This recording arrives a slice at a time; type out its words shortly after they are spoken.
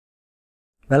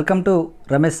Welcome to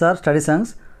Ramesh sir study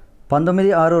songs.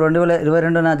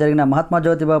 19/6/2022 జరిగిన మహాత్మా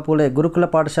జ్యోతిబా పూలే గురుకుల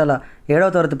పాఠశాల 7వ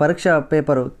తరగతి పరీక్ష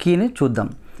పేపరు కీని చూద్దాం.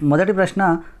 మొదటి ప్రశ్న,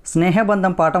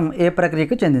 స్నేహబంధం పాఠం ఏ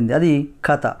ప్రక్రియకు చెందింది? అది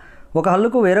కథ. ఒక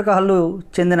హల్లుకు వేరొక హల్లు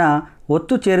చెందిన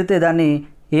ఒత్తు చేరితే దాన్ని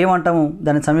ఏమంటాము?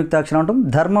 దాని సంయుక్తాక్షరం అంటాం.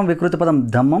 ధర్మం వికృతి పదం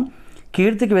ధమ్మం,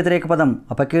 కీర్తికి వ్యతిరేక పదం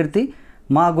అపకీర్తి.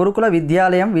 మా గురుకుల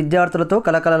విద్యాలయం విద్యార్థులతో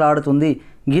కలకలలాడుతుంది.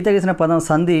 గీత గీసిన పదం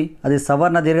సంధి, అది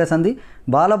సవర్ణ దీర్ఘ సంధి.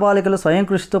 బాలబాలికలు స్వయం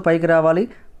కృషితో పైకి రావాలి.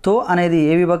 తో అనేది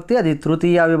ఏ విభక్తి? అది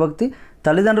తృతీయ విభక్తి.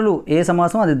 తల్లిదండ్రులు ఏ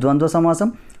సమాసం? అది ద్వంద్వ సమాసం.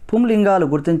 పుంలింగాలు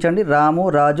గుర్తించండి. రాము,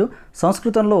 రాజు.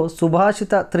 సంస్కృతంలో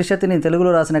సుభాషిత త్రిశతిని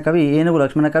తెలుగులో రాసిన కవి ఏనుగు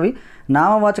లక్ష్మణ కవి.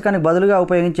 నామవాచకానికి బదులుగా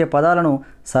ఉపయోగించే పదాలను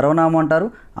సర్వనామం అంటారు.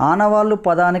 ఆనవాళ్ళు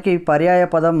పదానికి పర్యాయ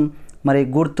పదం మరి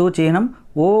గుర్తు, చిహ్నం.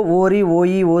 ఓ, ఓరి,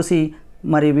 ఓయి, ఓసి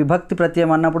మరి విభక్తి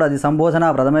ప్రత్యయం అన్నప్పుడు అది సంబోధన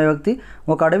ప్రథమ విభక్తి.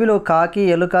 ఒక అడవిలో కాకి,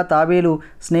 ఎలుక, తాబేలు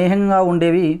స్నేహంగా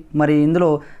ఉండేవి. మరి ఇందులో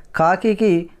కాకికి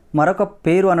మరొక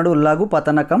పేరు అనడు లఘు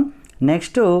పతనకం.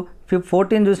 నెక్స్ట్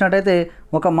 14 చూసినట్టయితే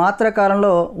ఒక మాత్ర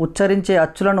కాలంలో ఉచ్చరించే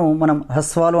అచ్చులను మనం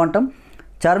హ్రస్వాలు అంటాం.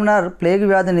 చార్మినార్ ప్లేగు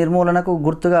వ్యాధి నిర్మూలనకు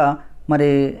గుర్తుగా మరి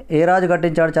ఏ రాజు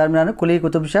కట్టించాడు చార్మినార్ను? కులీ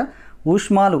కుతుబ్ షా.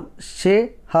 ఊష్మాలు షే,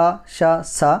 హ, ష,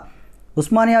 స.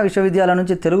 ఉస్మానియా విశ్వవిద్యాలయం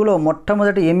నుంచి తెలుగులో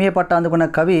మొట్టమొదటి ఎంఏ పట్టా అందుకున్న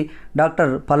కవి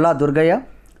డాక్టర్ పల్లా దుర్గయ్య.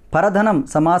 పరధనం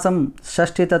సమాసం,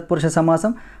 షష్ఠి తత్పురుష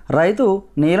సమాసం. రైతు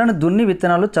నేలను దున్ని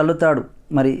విత్తనాలు చల్లుతాడు.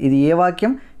 మరి ఇది ఏ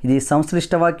వాక్యం? ఇది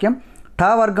సంశ్లిష్ట వాక్యం. టా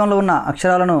వర్గంలో ఉన్న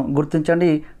అక్షరాలను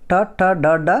గుర్తించండి. ట, ట, డ,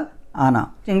 డ, ఆనా.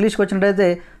 ఇంగ్లీష్కి వచ్చినట్టయితే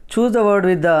choose the word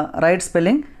with the right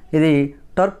spelling. ఇది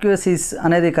టర్క్యూసిస్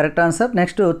అనేది correct answer.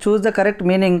 Next choose the correct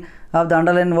meaning of the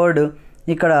underline word.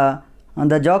 ఇక్కడ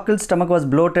the jackal stomach was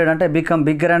bloated అంటే become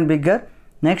bigger and bigger.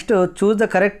 Next choose the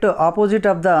correct opposite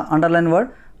of the underline word.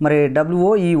 మరి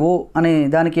WOEO అనే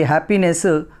దానికి happiness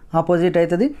opposite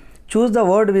అవుతుంది. Choose the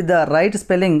word with the right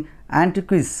spelling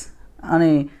యాంటిక్విస్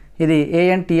అని, ఇది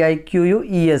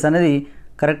ANTIQUES అనేది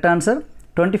correct answer.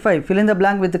 25 fill in the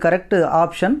blank with correct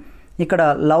option. ఇక్కడ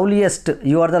loveliest,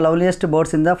 you are the loveliest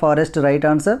birds in the forest, right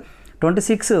answer.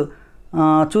 26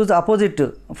 choose the opposite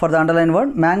for the underlined word.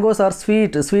 Mangoes are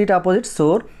sweet, sweet opposite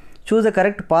sour. Choose the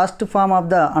correct past form of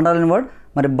the underlined word.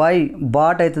 మరి buy,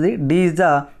 bought అవుతుంది. D is the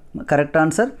correct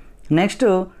answer. Next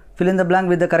fill in the blank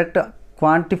with the correct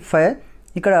quantifier.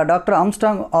 ఇక్కడ doctor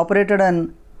Armstrong operated and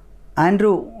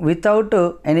Andrew without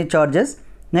any charges.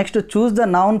 Next choose the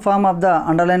noun form of the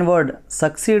underline word.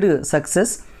 Succeed,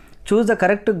 success. Choose the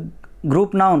correct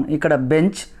group noun. ఇక్కడ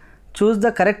bench. Choose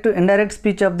the correct indirect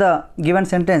speech of the given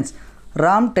sentence.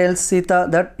 Ram tells Sita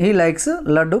that he likes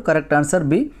laddu, correct answer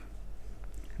B.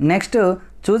 Next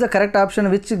choose the correct option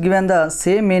which given the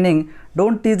same meaning.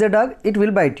 Don't tease the dog, it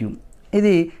will bite you.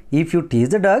 Idi if you tease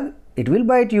the dog it will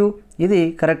bite you. Idi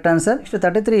correct answer. Next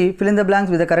 33 fill in the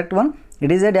blanks with the correct one.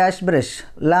 It is a dash brush,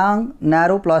 long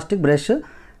narrow plastic brush.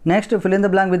 Next fill in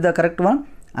the blank with the correct one.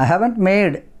 I haven't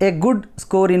made a good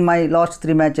score in my last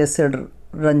 3 matches, said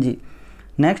Ranji.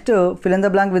 Next fill in the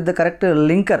blank with the correct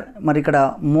linker. మరి ఇక్కడ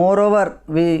more over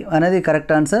వి అనేది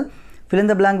correct answer. Fill in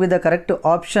the blank with the correct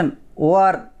option.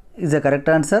 OR is the correct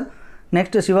answer.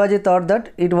 Next Shivaji thought that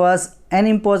it was an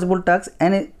impossible task,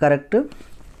 any correct.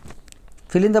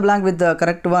 Fill in the blank with the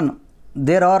correct one.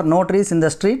 There are no trees in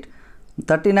the street.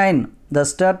 39 the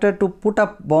started to put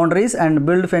up boundaries and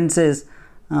build fences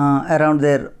around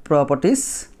there properties.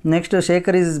 Next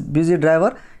Shekhar is busy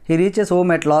driver. He reaches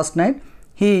home at last night.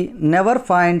 He never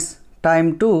finds time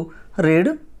to read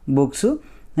books.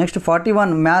 Next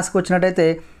 41 మ్యాథ్స్కి వచ్చినట్టయితే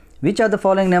which of the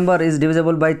following number is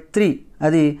divisible by 3?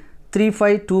 అది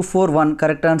 35241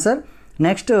 correct answer.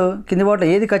 Next కింది వాటిలో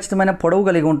ఏది ఖచ్చితమైన పొడవు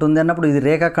కలిగి ఉంటుంది అన్నప్పుడు ఇది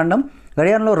రేఖాఖండం.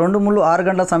 గడియారంలో 2 ముళ్ళు 6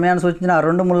 గంటల సమయాన్ని సూచించిన ఆ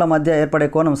 2 ముళ్ళ మధ్య ఏర్పడే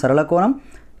కోణం సరళ కోణం.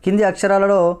 కింది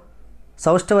అక్షరాలలో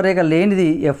సౌష్ఠవ రేఖ లేనిది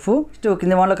F. నెక్స్ట్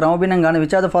కింది వాళ్ళ క్రమభిన్నం కానీ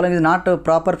which of the following is not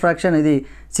proper fraction. ఇది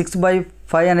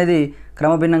 6/5 అనేది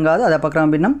క్రమభిన్నం కాదు, అది అపక్రమ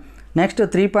భిన్నం. నెక్స్ట్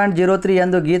 3.03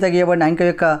 యందు గీత గీయబడిన అంకె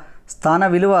యొక్క స్థాన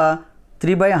విలువ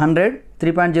 3/100.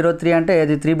 3.03 అంటే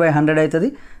అది 3/100 అవుతుంది.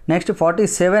 Next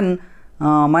 47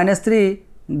 -3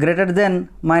 greater than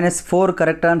 -4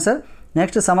 correct answer.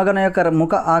 Next సమగణం యొక్క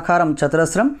ముఖ ఆకారం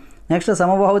చతురస్రం. నెక్స్ట్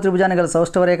సమబాహు త్రిభుజాన్ని గల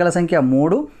సౌష్ఠవ రేఖల సంఖ్య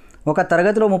 3. ఒక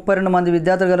తరగతిలో 32 మంది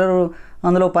విద్యార్థులు గలరు,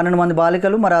 అందులో 12 మంది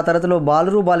బాలికలు. మరి ఆ తరగతిలో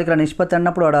బాలురు బాలికల నిష్పత్తి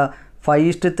అన్నప్పుడు అక్కడ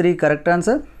 5:3 కరెక్ట్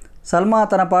ఆన్సర్. సల్మా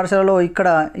తన పాఠశాలలో ఇక్కడ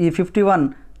ఈ 51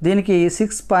 దీనికి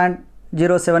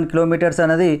 6.07 కిలోమీటర్స్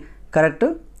అనేది కరెక్ట్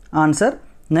ఆన్సర్.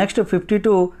 నెక్స్ట్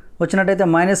 52 వచ్చినట్టయితే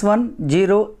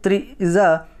 -103 ఇస్ ద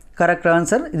కరెక్ట్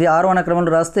ఆన్సర్. ఇది ఆరోహణ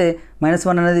క్రమంలో రాస్తే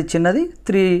 -1 అనేది చిన్నది,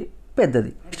 3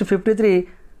 పెద్దది. నెక్స్ట్ 53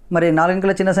 మరి 4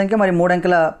 అంకెల చిన్న సంఖ్య, మరి 3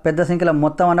 అంకెల పెద్ద సంఖ్యల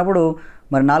మొత్తం అన్నప్పుడు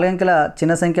మరి 4 అంకెల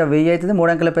చిన్న సంఖ్య 1000 అవుతుంది,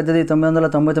 3 అంకెల పెద్దది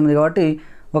 999 కాబట్టి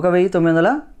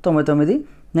 1999.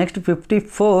 Next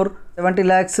 54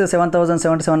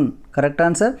 70,07,077 correct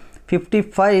answer.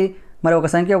 55 మరి ఒక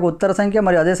సంఖ్య ఒక ఉత్తర సంఖ్య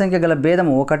మరియు అదే సంఖ్య గల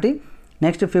భేదము 1.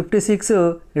 నెక్స్ట్ 56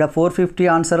 ఇక్కడ 450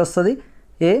 ఆన్సర్ వస్తుంది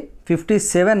ఏ.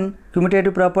 57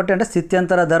 క్యుమిటేటివ్ ప్రాపర్టీ అంటే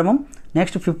స్థిత్యంతర ధర్మం.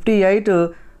 Next 58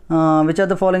 which of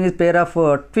the following is pair of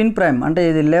twin prime అంటే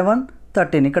ఇది 11,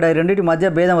 13. ఇక్కడ ఈ రెండింటి మధ్య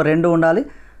భేదం 2 ఉండాలి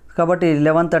కాబట్టి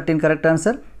 11, 13 కరెక్ట్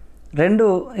ఆన్సర్.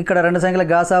 ఇక్కడ రెండు సంఖ్యల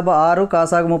గాసాబా 6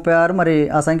 కాసాగు 36 మరి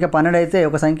ఆ సంఖ్య 12 అయితే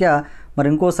ఒక సంఖ్య మరి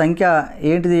ఇంకో సంఖ్య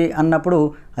ఏంటిది అన్నప్పుడు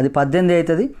అది 18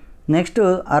 అవుతుంది. నెక్స్ట్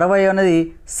 60 అనేది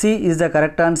C is the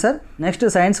correct answer. Next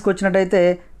సైన్స్కి వచ్చినట్టయితే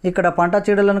ఇక్కడ పంట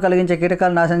చీడలను కలిగించే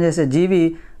కీటకాలు నాశనం చేసే జీవి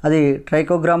అది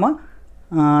ట్రైకోగ్రామా.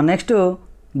 నెక్స్ట్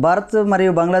భారత్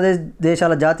మరియు బంగ్లాదేశ్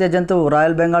దేశాల జాతీయ జంతువు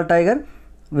రాయల్ బెంగాల్ టైగర్.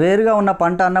 వేరుగా ఉన్న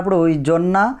పంట అన్నప్పుడు ఈ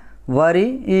జొన్న, వరి,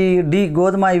 ఈ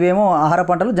గోధుమ ఇవేమో ఆహార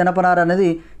పంటలు. జనపనార అనేది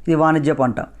ఇది వాణిజ్య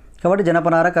పంట కాబట్టి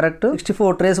జనపనార కరెక్ట్.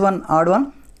 64 ట్రేస్ 1 ఆడ్ 1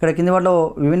 ఇక్కడ కింది వాటిలో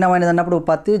విభిన్నమైనది అన్నప్పుడు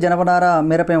పత్తి, జనపనార,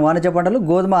 మిరప వాణిజ్య పంటలు,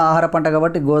 గోధుమ ఆహార పంట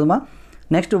కాబట్టి గోధుమ.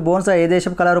 నెక్స్ట్ బోన్సా ఏ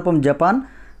దేశం కళారూపం జపాన్.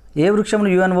 ఏ వృక్షమును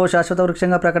యుఎన్ఓ శాశ్వత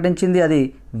వృక్షంగా ప్రకటించింది అది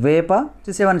వేప.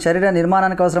 67 శరీర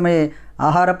నిర్మాణానికి అవసరమయ్యే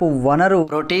ఆహారపు వనరు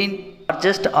protein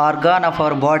largest organ of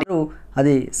our body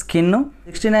అది స్కిన్.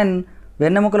 69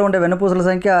 వెన్నెముకలో ఉండే వెన్నుపూసల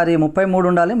సంఖ్య అది 33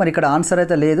 ఉండాలి. మరి ఇక్కడ ఆన్సర్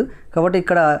అయితే లేదు కాబట్టి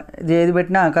ఇక్కడ ఇది ఏది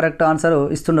పెట్టినా కరెక్ట్ ఆన్సర్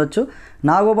ఇస్తుండొచ్చు.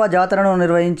 నాగోబా జాతరను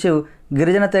నిర్వహించు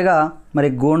గిరిజన తెగ మరి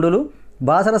గోండులు.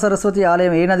 బాసర సరస్వతి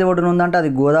ఆలయం ఏ నది ఒడ్డున ఉందంటే అది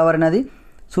గోదావరి నది.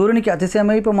 సూర్యునికి అతి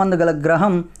సమీపమందు గల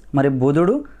గ్రహం మరి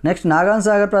బుధుడు. నెక్స్ట్ నాగాన్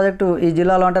సాగర్ ప్రాజెక్టు ఈ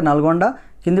జిల్లాలో అంటే నల్గొండ.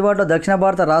 కింది వాటిలో దక్షిణ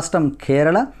భారత రాష్ట్రం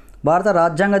కేరళ. భారత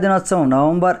రాజ్యాంగ దినోత్సవం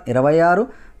నవంబర్ 26.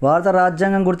 భారత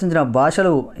రాజ్యాంగం గుర్తించిన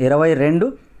భాషలు 22.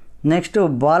 నెక్స్ట్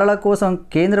బాలల కోసం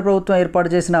కేంద్ర ప్రభుత్వం ఏర్పాటు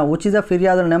చేసిన ఉచిత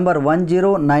ఫిర్యాదుల నెంబర్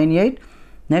 1098.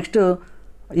 నెక్స్ట్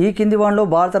ఈ కింది వాటిలో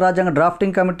భారత రాజ్యాంగ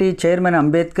డ్రాఫ్టింగ్ కమిటీ చైర్మన్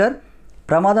అంబేద్కర్.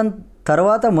 ప్రమాదం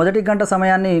తర్వాత మొదటి గంట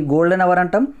సమయాన్ని గోల్డెన్ అవర్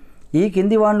అంటాం. ఈ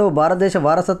కింది వాటిలో భారతదేశ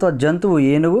వారసత్వ జంతువు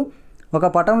ఏనుగు. ఒక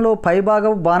పటంలో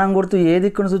పైభాగం బాణం గుర్తు ఏ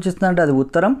దిక్కును సూచిస్తుందంటే అది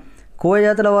ఉత్తరం.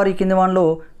 కోయజాతుల వారి కింది వాటిలో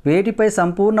వేటిపై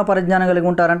సంపూర్ణ పరిజ్ఞానం కలిగి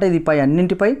ఉంటారంటే ఇది పై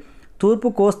అన్నింటిపై. తూర్పు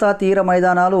కోస్తా తీర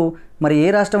మైదానాలు మరి ఏ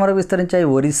రాష్ట్రం వరకు విస్తరించాయి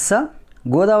ఒరిస్సా.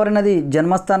 గోదావరి నది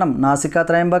జన్మస్థానం నాసికా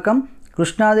త్రయంబకం.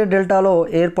 కృష్ణాది డెల్టాలో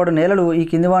ఏర్పడు నేలలు ఈ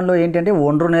కింది వాటిలో ఏంటంటే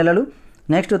ఒండ్రు నేలలు.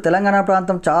 నెక్స్ట్ తెలంగాణ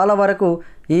ప్రాంతం చాలా వరకు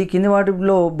ఈ కింది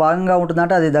వాటిలో భాగంగా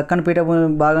ఉంటుందంటే అది దక్కన్ పీఠభూమి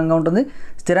భాగంగా ఉంటుంది.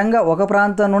 స్థిరంగా ఒక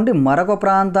ప్రాంతం నుండి మరొక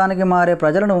ప్రాంతానికి మారే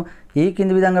ప్రజలను ఈ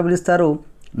కింది విధంగా పిలుస్తారు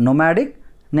నొమాడిక్.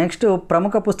 నెక్స్ట్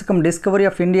ప్రముఖ పుస్తకం డిస్కవరీ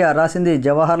ఆఫ్ ఇండియా రాసింది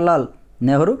జవహర్లాల్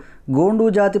నెహ్రూ. గోండు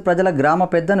జాతి ప్రజల గ్రామ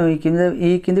పెద్దను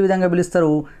ఈ కింది విధంగా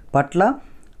పిలుస్తారు పట్ల.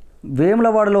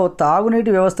 వేములవాడలో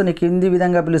తాగునీటి వ్యవస్థని కింది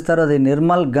విధంగా పిలుస్తారు అది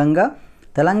నిర్మల్ గంగా.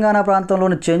 తెలంగాణ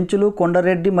ప్రాంతంలోని చెంచులు,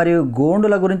 కొండరెడ్డి మరియు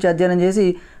గోండుల గురించి అధ్యయనం చేసి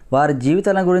వారి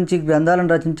జీవితాల గురించి గ్రంథాలను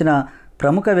రచించిన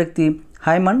ప్రముఖ వ్యక్తి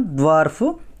హైమండ్ ద్వార్ఫ్.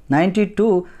 92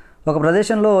 ఒక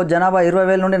ప్రదేశంలో జనాభా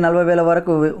 20,000 నుండి 40,000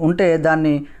 వరకు ఉంటే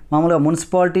దాన్ని మామూలుగా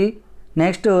మున్సిపాలిటీ.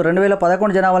 నెక్స్ట్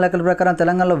 2011 జనాభా లెక్కల ప్రకారం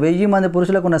తెలంగాణలో 1000 మంది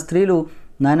పురుషులకు ఉన్న స్త్రీలు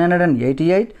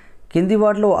 988. కింది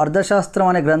వాటిలో అర్థశాస్త్రం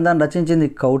అనే గ్రంథాన్ని రచించింది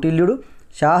కౌటిల్యుడు.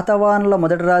 శాతవాహనుల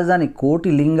మొదటి రాజధాని కోటి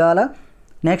లింగాల.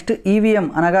 నెక్స్ట్ ఈవీఎం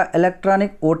అనగా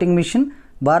ఎలక్ట్రానిక్ ఓటింగ్ మిషన్.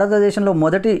 భారతదేశంలో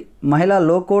మొదటి మహిళా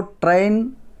loco train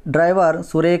driver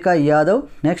Surekha Yadav.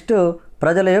 Next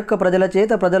ప్రజల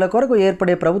చేత ప్రజల కొరకు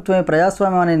ఏర్పడే ప్రభుత్వమే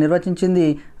ప్రజాస్వామ్యం అని నిర్వచించింది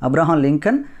అబ్రహాం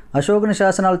లింకన్. అశోకుని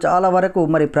శాసనాలు చాలా వరకు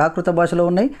మరి ప్రాకృత భాషలో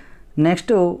ఉన్నాయి.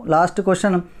 నెక్స్ట్ లాస్ట్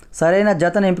క్వశ్చన్ సరైన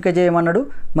జతను ఎంపిక చేయమన్నాడు.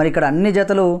 మరి ఇక్కడ అన్ని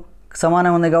జతలు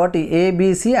సమానం ఉంది కాబట్టి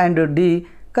ABC and D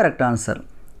correct answer.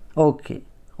 Okay,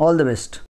 all the best.